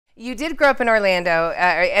You did grow up in Orlando,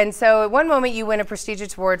 and so at one moment you win a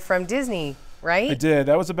prestigious award from Disney, right? I did.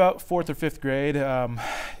 That was about 4th or 5th grade.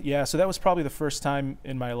 Yeah, so that was probably the first time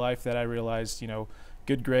in my life that I realized, you know,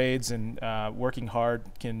 good grades and working hard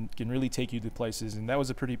can really take you to places, and that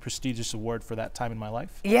was a pretty prestigious award for that time in my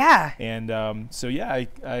life. Yeah. And so yeah,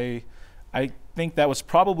 I think that was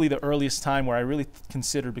probably the earliest time where I really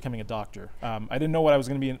considered becoming a doctor. I didn't know what I was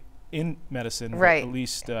going to be in medicine, right? But at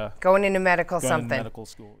least going into medical going something. into medical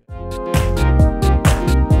school.